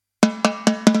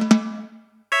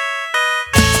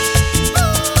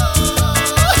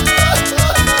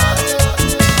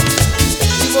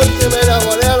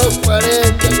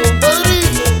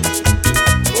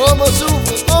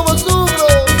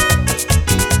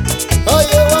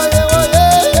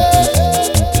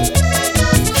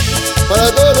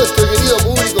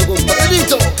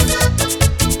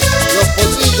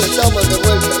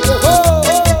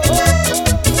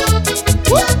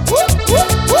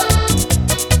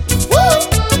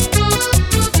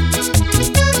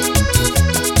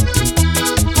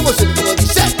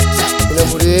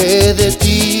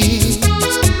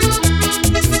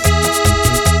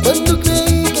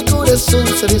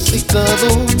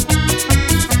secado.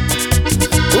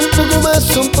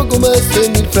 Un poco más de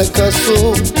mi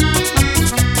fracaso.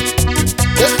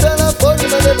 Y hasta la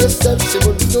forma de besar se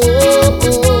volvió.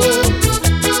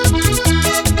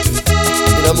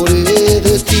 Me enamoré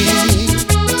de ti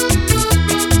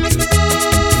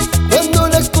cuando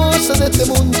las cosas de este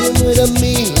mundo no eran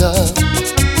mías,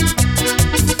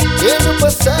 que no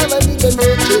pasaba ni la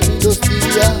noche ni los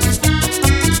días,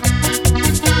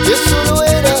 que solo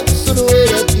era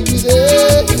timidez.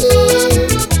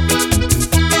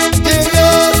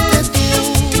 Llegaste tú,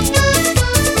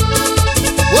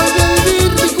 volví a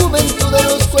vivir mi juventud a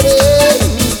los 40,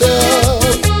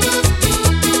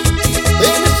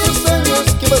 en esos años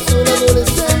que pasó la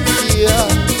adolescencia,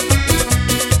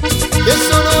 que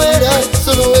solo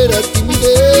era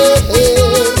timidez.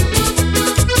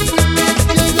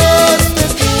 Llegaste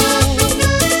tú,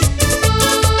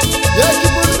 y aquí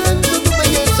por dentro tu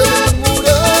belleza me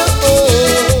murmuró.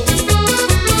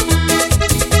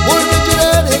 Vuelve a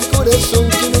llorar el corazón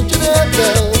que no lloraba,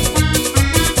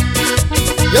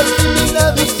 y al fin mis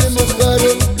labios se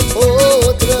mojaron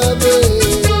otra vez.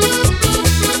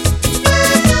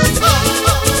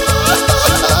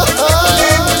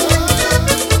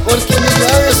 Porque mis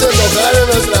labios se mojaron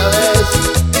otra vez.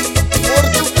 Por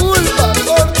tu culpa,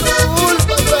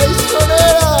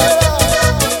 traicionera.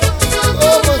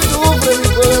 Cómo sufre mi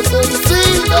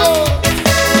corazoncito.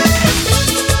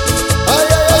 Ay,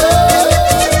 ay,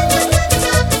 ay.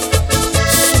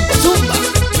 Zumba, zumba.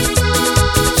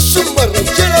 Zumba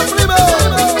ranchera prima.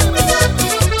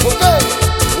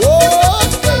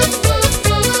 Ok,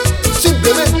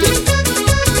 simplemente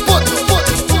potro.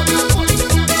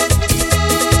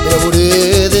 Me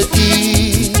enamoré de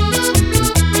ti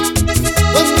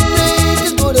cuando creí que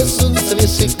el corazón se había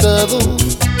secado.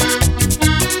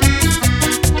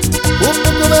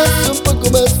 Un poco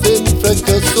más de mi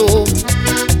fracaso,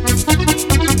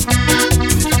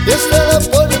 y hasta la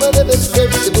forma de besar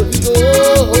se me olvidó.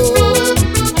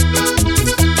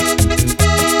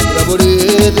 Me enamoré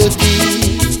de ti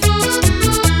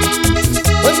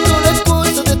cuando las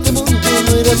cosas de este mundo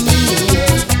no eran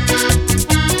mías,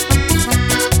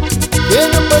 que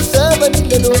no pasaba ni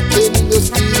la noche ni los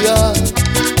días,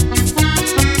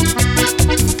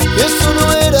 que solo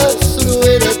era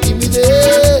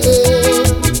timidez.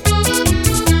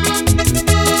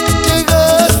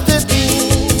 Llegaste tú,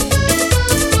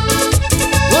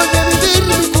 volví a vivir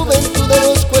mi juventud a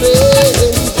los 40,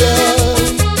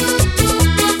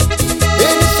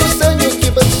 en esos años que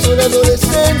pasó la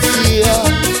adolescencia,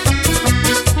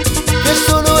 que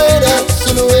solo era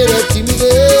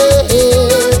timidez.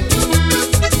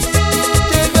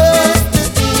 Llegaste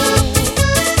tú,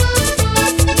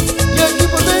 y aquí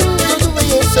por dentro tu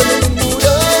belleza me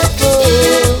murmuraba.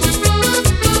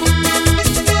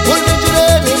 Vuelve a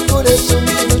llorar el corazón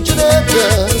que no lloraba,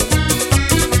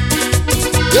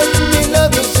 y al fin mis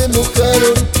labios se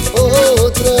mojaron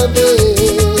otra vez.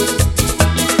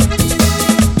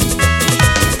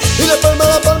 Y la palma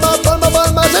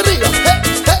hacia arriba.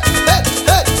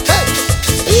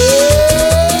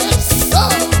 ¡Eso!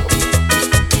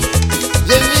 Y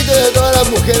el grito de todas las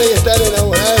mujeres que están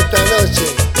enamoradas esta noche.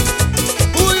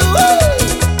 ¡Uy, uy!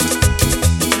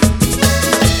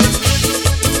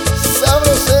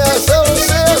 Sabrosea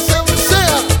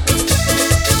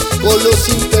con los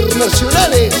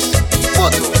internacionales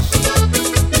potros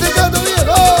de Gato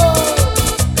Viejo.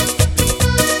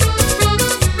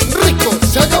 Rico,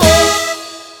 se acabó.